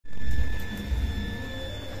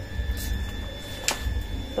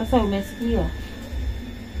Sasa umesikia?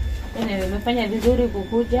 Nimefanya vizuri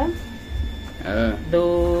kukuja.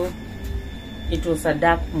 Though it was a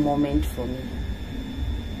dark moment for me.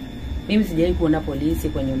 Mimi sijai kuona polisi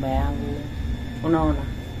kwa nyumba yangu. Unaona?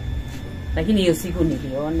 Lakini hiyo siku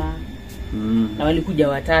niliona. Na walikuja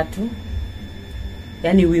watatu.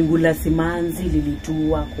 Yaani wingu la simanzi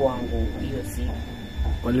lilitua kwangu hiyo siku.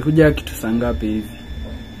 Walikuja kitu saa ngapi hivi?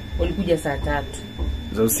 Walikuja saa 3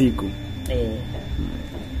 za usiku.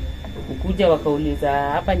 Kukuja wakauliza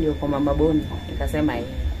hapa ndio kwa mama Boni. Nikasema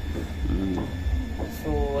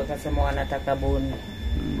So wakasema wanataka Boni.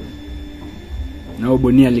 Na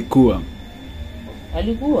Boni alikuwa?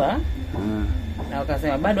 Na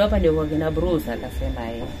wakasema bado hapa ndio kwa kina Bruce. Akasema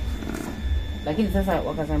Lakini sasa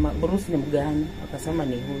wakasema Bruce ni mgani? Wakasema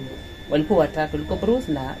ni huyu. Walikuwa watatu, walikuwa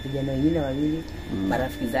Bruce na vijana wengine wawili,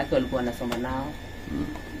 marafiki zake walikuwa wanasoma nao.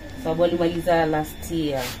 Sababu walimaliza last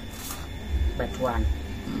year but one.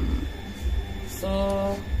 So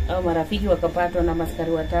au marafiki wakapatwa na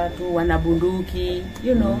maskari watatu, wana bunduki,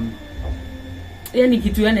 you know. Yaani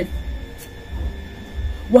kitu yani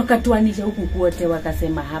wakatuanisha huku kwote,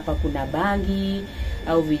 wakasema hapa kuna bangi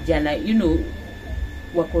au vijana, you know,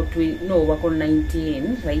 wako 19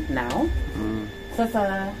 right now.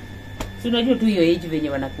 Sasa si unajua tu hiyo age venye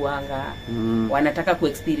wanakuanga, wanataka ku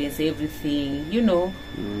experience everything, you know.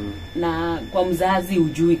 Na kwa mzazi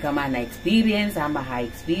ujui kama ana experience ama ha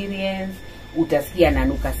experience. Utasikia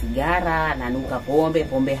ananuka sigara, ananuka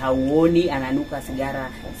pombe hauoni, ananuka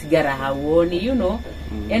sigara hauoni, you know.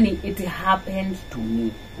 Yani it happened to me.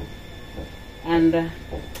 And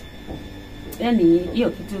yani hiyo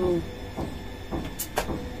kitu.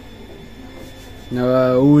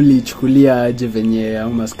 Na ulichukulia aje venye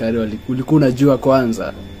au maskari ulikuwa unajua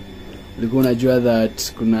kwanza? Ulikuwa unajua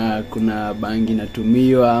that kuna bangi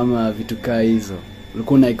natumiwa ama vitu kaa hizo?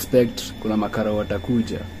 Ulikuwa una expect kuna makara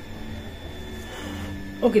watakuja?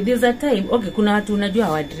 Okay, there's a time. Okay, kuna watu unajua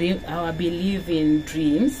our believe in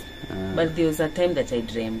dreams. But there was a time that I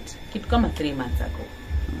dreamed. Kitu kama 3 months ago.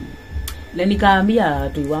 Na nikaambia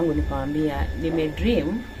watu wangu, nikamwambia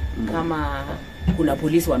nimedream kama kuna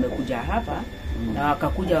polisi wamekuja hapa. Na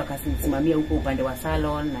wakakuja wakasimamia huko upande wa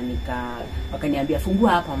salon, na wakaniambia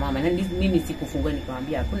fungua hapa mama. Na mimi sikufungua,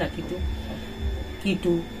 nikamwambia hakuna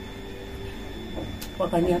kitu.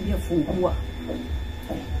 Wakaniambia fungua.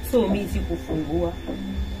 So mimi sikufungua.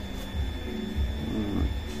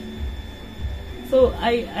 So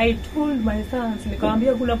I told my sons,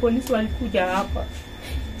 nikamwambia kuna polisi walikuja hapa.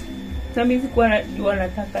 Sasa mimi sikuwa najua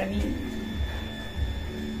nataka nini.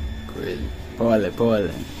 Kweli. Pole.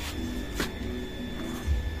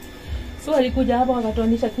 So walikuja hapa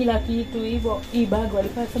wakatuonyesha kila kitu hivyo. Hii bag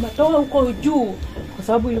walikuwa sema toa huko juu kwa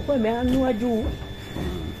sababu ilikuwa imeanua juu.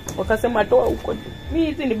 Wakasema toa huko. Mimi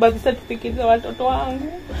hizi ni bag certificate za watoto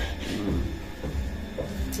wangu.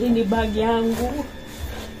 Hii ni bag yangu.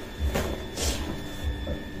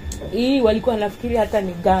 Hii walikuwa nafikiria hata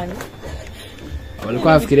ni gani.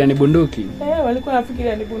 Walikuwa nafikiria ni bunduki? Walikuwa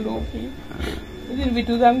nafikiria ni bunduki. Hizi ni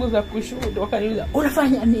vitu zangu za kushoot. Wakaniuliza,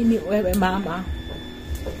 "Unafanya nini wewe mama?"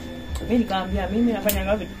 Mimi nikamwambia mimi nafanya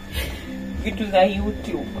ngapi vitu za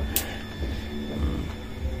YouTube.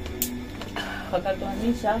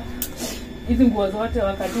 Wakatuanisha hizi nguo zote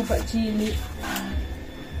wakatupa chini.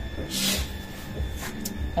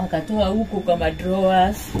 Wakatoa huko kama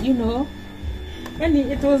drawers, you know. And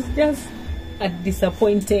it was just a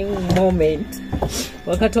disappointing moment.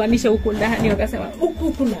 Wakatuanisha huko ndani wakasema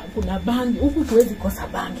huku kuna bangi, huku tuwezi kosa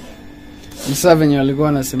bangi. Sasa venye walikuwa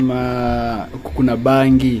wanasema kuna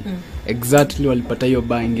bangi, exactly walipata hiyo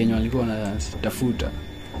bangi yenye walikuwa wanatafuta?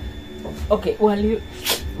 Okay,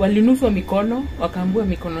 walinuswa mikono, wakaambua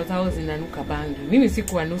mikono zao zinanuka bangi. Mimi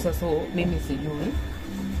sikuwanusa, so mimi sijui.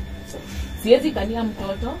 Siwezi kania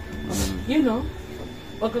mtoto, you know.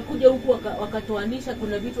 Wakakuja huku wakatoanisha,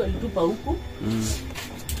 kuna vitu walitupa huku.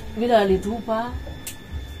 Vile walitupa.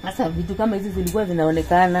 Sasa vitu kama hizi zilikuwa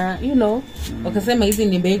zinaonekana, you know. Wakasema hizi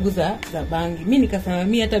ni mbegu za bangi. Mimi nikasema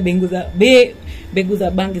mimi hata mbegu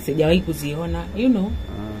za bangi sijawahi kuziona, you know.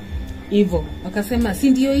 Hivyo wakasema si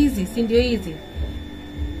ndio hizi.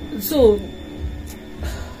 So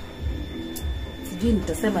sijui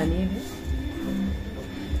nitasema nini.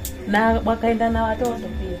 Na wakaenda na watoto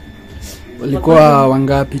pia. Walikuwa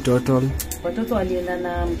wangapi total? Watoto walienda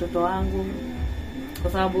na mtoto wangu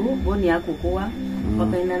kwa sababu Boni hakukuwa.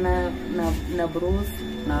 Wakaenda na Bruce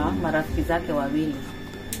na marafiki zake wawili.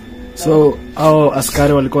 So hao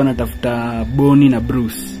askari walikuwa wanatafuta Boni na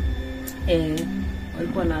Bruce?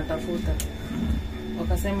 Walikuwa wanatafuta.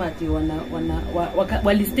 Wakasema ati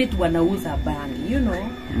walistate wanauza bangi, you know.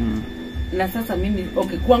 na sasa mimi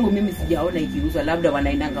kwangu mimi sijaona ikiuzwa, labda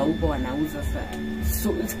wanaendanga huko wanauza.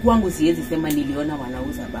 So kwangu siwezi sema niliona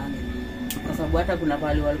wanauza bangi, kwa sababu hata kuna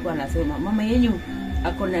pale walikuwa wanasema mama yenyu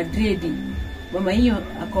ako na dread, mama yenyu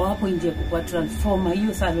ako hapo nje kwa transformer,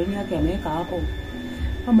 hiyo salon yake ameweka hapo,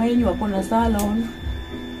 mama yenyu ako na salon.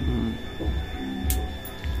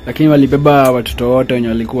 Lakini walibeba watoto wote wenye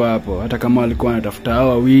walikuwa hapo, hata kama walikuwa wanatafuta hao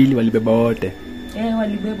wawili walibeba wote.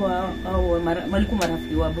 Walibeba au walikuwa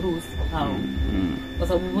marafiki wa Bruce hao. Kwa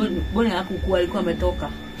sababu bwana hakukuwa, alikuwa ametoka.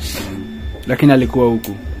 Lakini alikuwa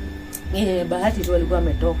huku. Bahati tu alikuwa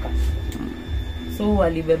ametoka. So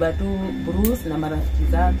walibeba tu Bruce na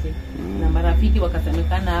marafiki zake. Na marafiki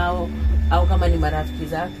wakasemekana hao au kama ni marafiki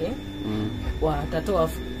zake watatoa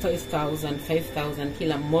 5,000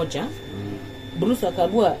 kila mmoja. Bruce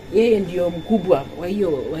akaamua yeye ndio mkubwa wa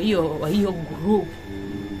hiyo group,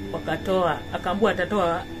 akaamua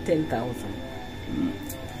atatoa 10,000.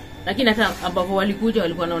 Lakini hata ambapo walikuja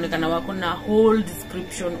walikuwa wanaonekana wako na whole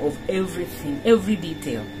description of everything, every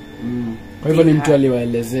detail. Kwa hivyo ni mtu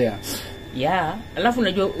aliwaelezea. Alafu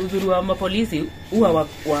unajua uzuri wa mapolisi huwa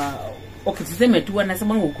tuseme tu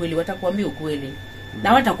wanasema ukweli, watakuambia ukweli.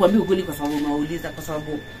 Na watakuambia ukweli kwa sababu unauliza, kwa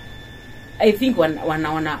sababu I think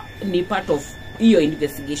wanaona ni part of hiyo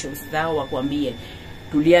investigations zao, wakwambie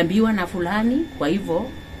tuliambiwa na fulani, kwa hivyo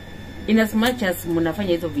in as much as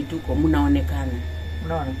mnafanya hizo vituko mnaonekana.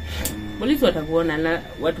 Unaona? Polisi watakuona, na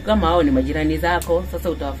watu kama hao ni majirani zako, sasa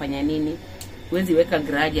utawafanya nini? Huwezi weka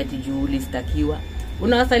grudge ati juu ulistakiwa.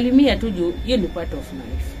 Unawasalimia tu juu hiyo ni part of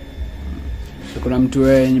life. Kuna mtu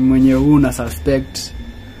mwenye una suspect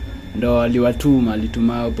ndo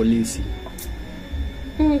alituma hao polisi.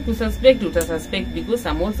 Kususpect utasuspect because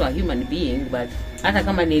I'm also a human being, but hata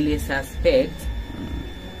kama nili suspect,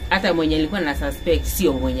 hata mwenye nilikuwa na suspect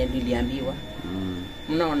sio mwenye niliambiwa.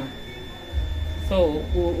 Unaona? So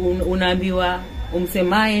unaambiwa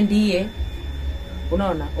umsemaye ndiye,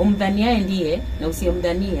 unaona, umdhaniaye ndiye na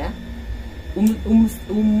usiyemdhania,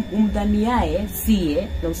 umdhaniaye siye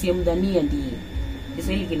na usiyemdhania ndiye.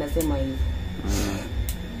 Kiswahili kinasema hivyo.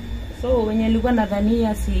 So wenye nilikuwa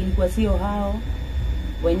nadhania ilikuwa sio hao,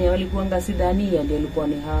 wenye walikuwa ngasidhania ndio walikuwa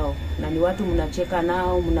ni hao, na ni watu mnacheka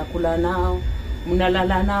nao, mnakula nao,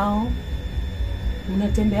 mnalala nao,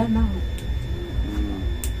 mnatembea nao.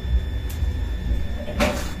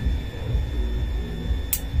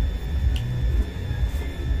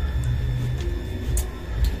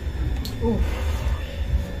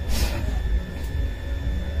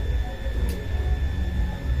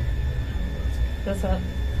 Sasa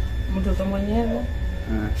mtoto mwenyewe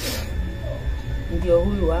ndio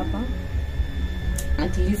huyu hapa.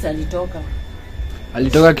 At least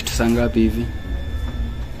alitoka kitu saa ngapi hivi?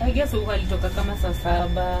 I guess huko alitoka kama saa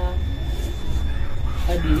 7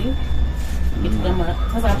 hadi kitu kama,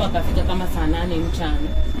 sasa hapa akafika kama saa 8 mchana.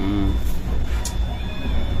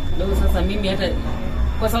 Ndio sasa mimi hata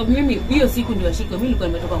kwa sababu mimi hiyo siku ndio ashiko, mimi nilikuwa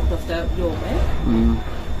nimetoka kutafuta job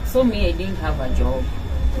so me I didn't have a job.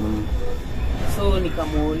 So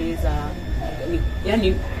nikamuuliza,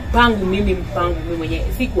 yani mpango mimi mwenye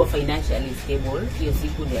sikuwa financially stable hiyo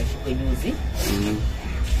siku ndio ashiko juzi.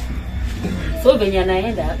 So venye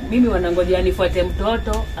anaenda mimi wanangojea nifuate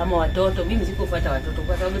mtoto ama watoto, mimi sikufuata watoto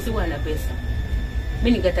kwa sababu sikuwa na pesa.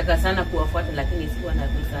 Mimi nikataka sana kuwafuata lakini sikuwa na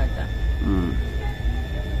pesa hata.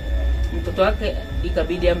 Mtoto wake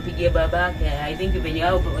ikabidi ampigie babake. I think venye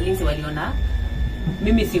hao polisi waliona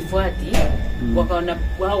mimi sifuati, wakaona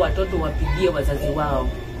wao watoto wapigie wazazi wao.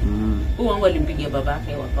 Wangu alimpigia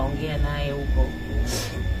babake, wakaongea naye huko.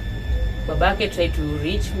 Babake try to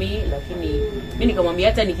reach me, lakini mimi nikamwambia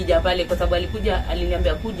hata nikija pale, kwa sababu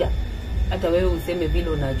aliniambia kuja hata wewe useme vile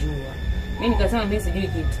unajua. Mimi nikasema mimi sijui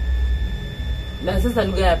kitu. Na sasa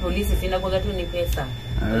lugha ya polisi sina kwa tu ni pesa.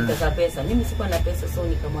 Nitaka pesa. Mimi sikuwa na pesa, so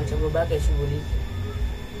nikamwacha babake shughuli.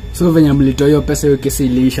 So venye mlitoa hiyo pesa, hiyo kesi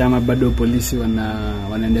iliisha ama bado polisi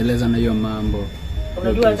wanaendeleza na hiyo mambo?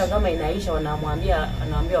 Unajua hata kama inaisha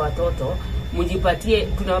anawaambia watoto mjipatie,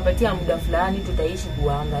 tunawapatia muda fulani, tutaishi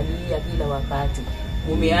kuangalia kila wakati.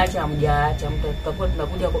 Mumeacha mjaacha, tutakuwa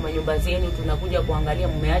tunakuja kwa manyumba zenu, tunakuja kuangalia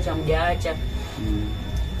mumeacha mjaacha.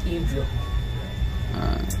 Hivyo.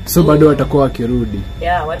 So bado watakuwa wakirudi.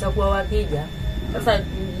 Watakuwa wakija. Sasa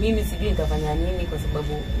mimi sijui nitafanya nini, kwa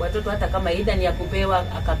sababu watoto hata kama ida ni ya kupewa,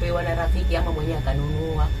 akapewa na rafiki ama mwenyewe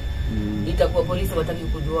akanunua, itakuwa polisi wataki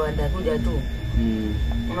kujua, watakuja tu.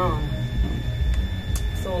 Unaona?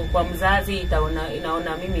 So kwa mzazi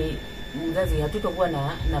inaona mimi mzazi hatutokuwa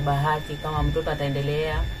na bahati kama mtoto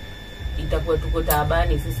ataendelea itakuwa tuko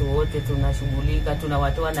taabani sisi wote, tunashughulika,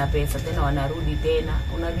 tunawatoa na pesa tena wanarudi tena,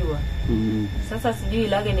 unajua. Sasa sijui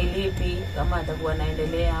lake ni lipi, kama atakuwa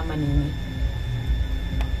anaendelea ama nini.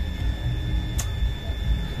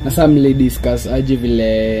 Sasa mlidiscuss aje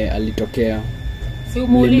vile alitokea? Si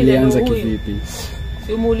umuulize ni huyu. Kivipi?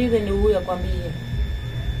 Si umuulize ni huyu akwambie.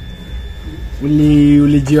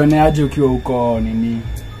 Ulijioneaje ukiwa huko nini?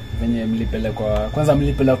 Venye mlipelekwa, kwanza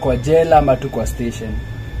mlipelekwa jela ama tu kwa station?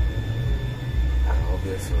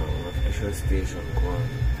 Obviously, unafikishwa station kwa.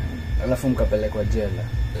 Alafu mkapelekwa jela.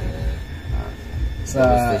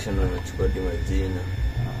 Sasa station wanachukua majina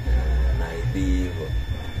na ID hivyo.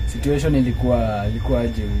 Situation ilikuwa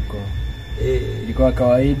aje huko? Ilikuwa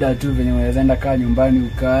kawaida tu venye unaweza enda kaa nyumbani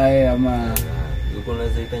ukae ama yuko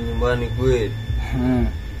unazaita nyumbani kweli?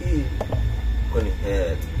 Kwani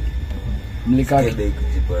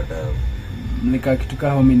mlikaa kitu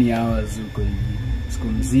kama how many hours huko hivi? Siku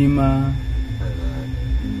mzima?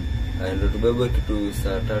 Ndio tubebe kitu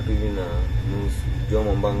saa 3 hivi na nusu. Jua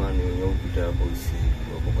Mambanga ni wenye upita hapo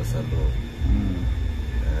usiku hapo kwa salon.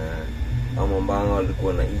 Mambanga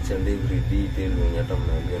walikuwa na each and every detail wenye hata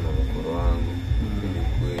mnaongea na mkoro wangu. Ili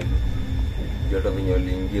kweli. Hata venye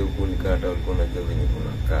waliingia huko nikata walikuwa wanajua venye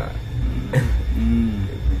kunakaa.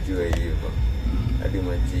 Kujua hivyo. Hadi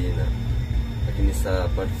majina. Lakini saa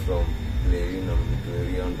apart from playing na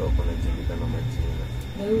mtueria ndo kuna jibika na majina.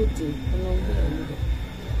 Sauti, unaongea ndio.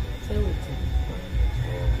 Sauti.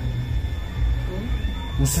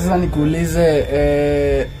 Sasa nikuulize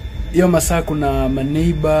hiyo masaa kuna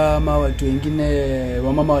maneiba ama watu wengine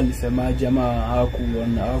wamama walisemaje ama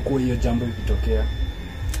hawakuwa hiyo jambo ikitokea?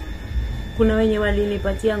 Kuna wenye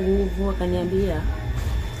walinipatia nguvu wakaniambia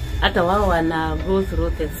hata wao wana go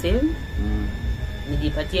through the same.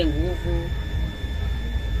 Nijipatie nguvu.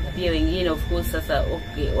 Na pia wengine of course sasa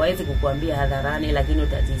waweze kukuambia hadharani lakini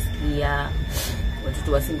utajisikia.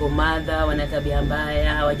 Watoto wa single mother wana tabia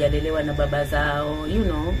mbaya, hawajalelewa na baba zao, you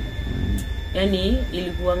know. Yani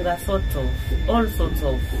ilikuanga all sorts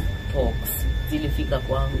of talks zilifika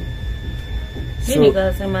kwangu. Mimi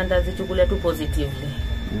nikasema ndazichukulia tu positively.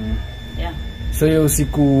 Yeah. So hiyo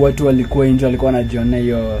usiku watu walikuwa nje walikuwa wanajiona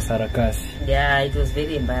hiyo sarakasi. Yeah, it was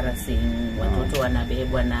very embarrassing. Watoto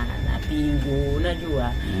wanabebwa na pingu,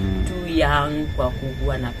 unajua. Too young kwa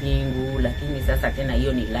kuwa na pingu, lakini sasa tena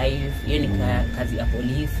hiyo ni live, hiyo ni kazi ya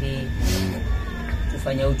polisi.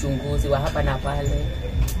 Kufanya uchunguzi wa hapa na pale.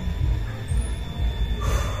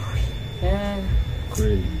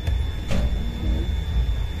 Kweli.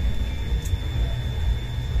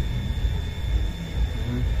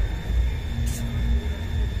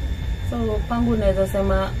 So pangu naweza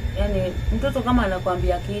sema yani mtoto kama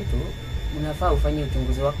anakuambia kitu unafaa ufanye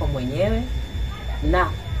uchunguzi wako mwenyewe na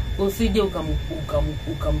usije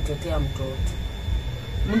ukamtetea mtoto.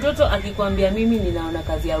 Mtoto akikwambia mimi ninaona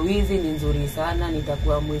kazi ya wizi ni nzuri sana,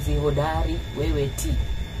 nitakuwa mwizi hodari, wewe ti.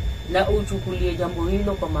 Na uchukulie jambo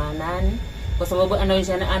hilo kwa maanani kwa sababu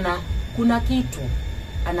anaonyesha kuna kitu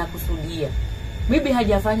anakusudia. Maybe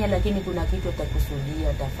hajafanya lakini kuna kitu atakusudia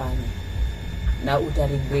atafanya. Na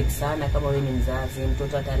utaregret sana kama wewe ni mzazi,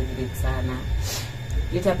 mtoto ataregret sana.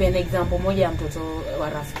 Nitapea example moja ya mtoto wa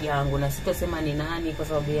rafiki yangu na sitosema ni nani kwa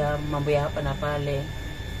sababu ya mambo ya hapa na pale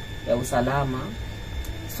ya usalama.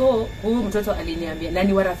 So huyu mtoto aliniambia na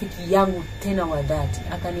ni wa rafiki yangu tena wa dhati,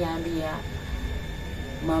 akaniambia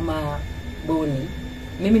Mama Boni,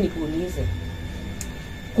 mimi nikuulize,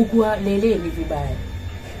 kukua lele ni vibaya?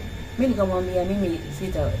 Mimi nikamwambia mimi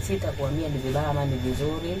sitakuambia ni vibaya ama ni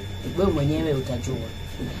vizuri, wewe mwenyewe utajua.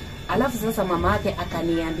 Alafu sasa mama yake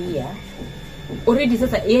akaniambia already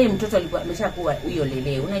sasa yeye mtoto alikuwa ameshakuwa hiyo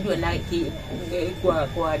lele, unajua na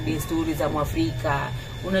kwa desturi za Mwafrika,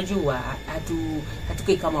 unajua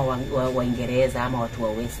hatukai kama Waingereza ama watu wa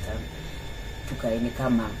Western, tukaeni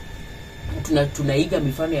kama tunaiga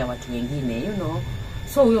mifano ya watu wengine, you know.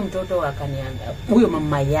 So huyo mtoto akaniambia, huyo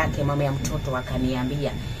mama yake, mama ya mtoto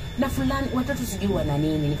akaniambia, na fulani watoto sijui wana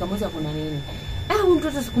nini. Nikamuuliza kuna nini? Huyo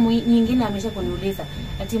mtoto siku nyingine ameshakuniuliza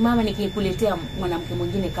ati mama nikikuletea mwanamke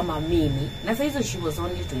mwingine kama mimi, na sasa hizo she was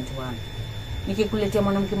only 21. Nikikuletea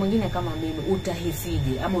mwanamke mwingine kama mimi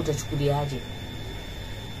utahisije ama utachukuliaje?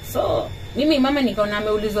 So mimi mama nikaona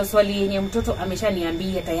ameulizwa swali yenye mtoto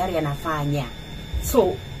ameshaniambia tayari anafanya.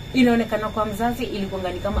 So inaonekana kwa mzazi ilikuwa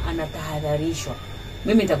kama anatahadharishwa.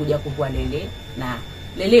 Mimi nitakuja kukua lele, na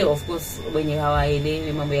lele of course wenye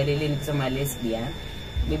hawaelewi mambo ya lele ni kusema lesbian.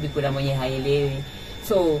 Maybe kuna mwenye haelewi.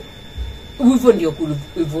 So hivyo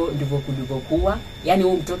ndivyo kulivyokuwa. Yani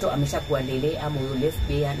huyo mtoto ameshakuwa lele ama huyo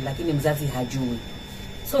lesbian lakini mzazi hajui.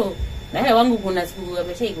 So na yeye wangu kuna siku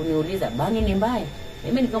ameshai kuniuliza bangi ni mbaya?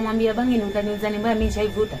 Mimi nikamwambia bangi ni utaniuza ni mbaya, mimi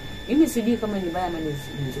nishaivuta. Mimi sijui kama ni mbaya ama ni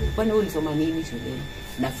nzuri. Kwani wewe ulisoma nini shuleni?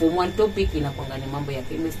 Na form 1 topic inakuanga ni mambo ya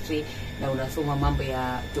chemistry, na unasoma mambo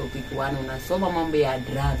ya topic 1 unasoma mambo ya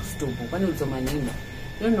drugs tu. Kwani ulisoma nini?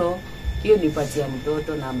 You know, hiyo ni pati ya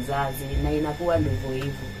mtoto na mzazi, na inakuwa ndivyo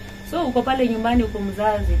hivyo. So uko pale nyumbani, uko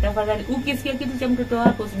mzazi, tafadhali ukisikia kitu cha mtoto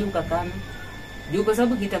wako usije ukakana. Juu kwa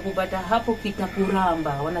sababu kitakupata hapo,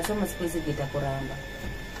 kitakuramba. Wanasema siku hizi kitakuramba.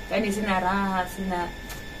 Yaani sina raha,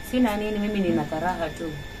 sina nini, mimi nina karaha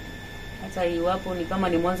tu. Hata iwapo ni kama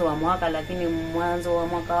ni mwanzo wa mwaka, lakini mwanzo wa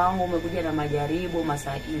mwaka wangu umekuja na majaribu,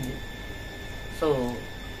 masaibu. So,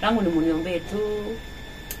 tangu nimuniombee tu,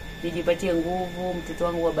 nijipatie nguvu, mtoto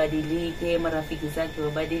wangu wabadilike, marafiki zake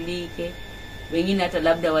wabadilike. Wengine hata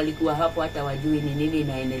labda walikuwa hapo hata wajui ni nini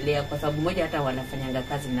inaendelea, kwa sababu moja hata wanafanyanga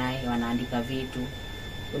kazi naye, wanaandika vitu.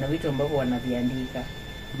 Kuna vitu ambavyo wanaviandika.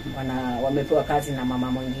 Wamepewa kazi na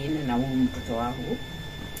mama mwingine na huyu mtoto wangu.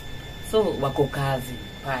 So wako kazi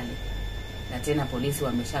pale. Na tena polisi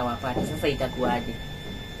wameshawapata. Sasa itakuwaje?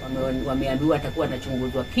 Wameambiwa atakuwa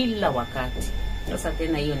anachunguzwa kila wakati. Sasa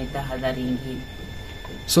tena hiyo ni tahadhari nyingine.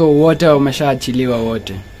 So wote wameshaachiliwa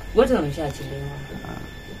wote? Wote wameshaachiliwa.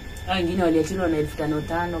 Wengine waliachiliwa na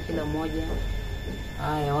 1500 kila mmoja.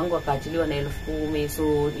 Haya, wangu wakaachiliwa na 10,000,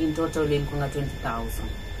 so in total ilikuwa 20,000.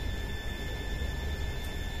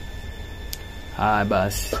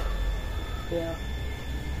 Basi. Yeah.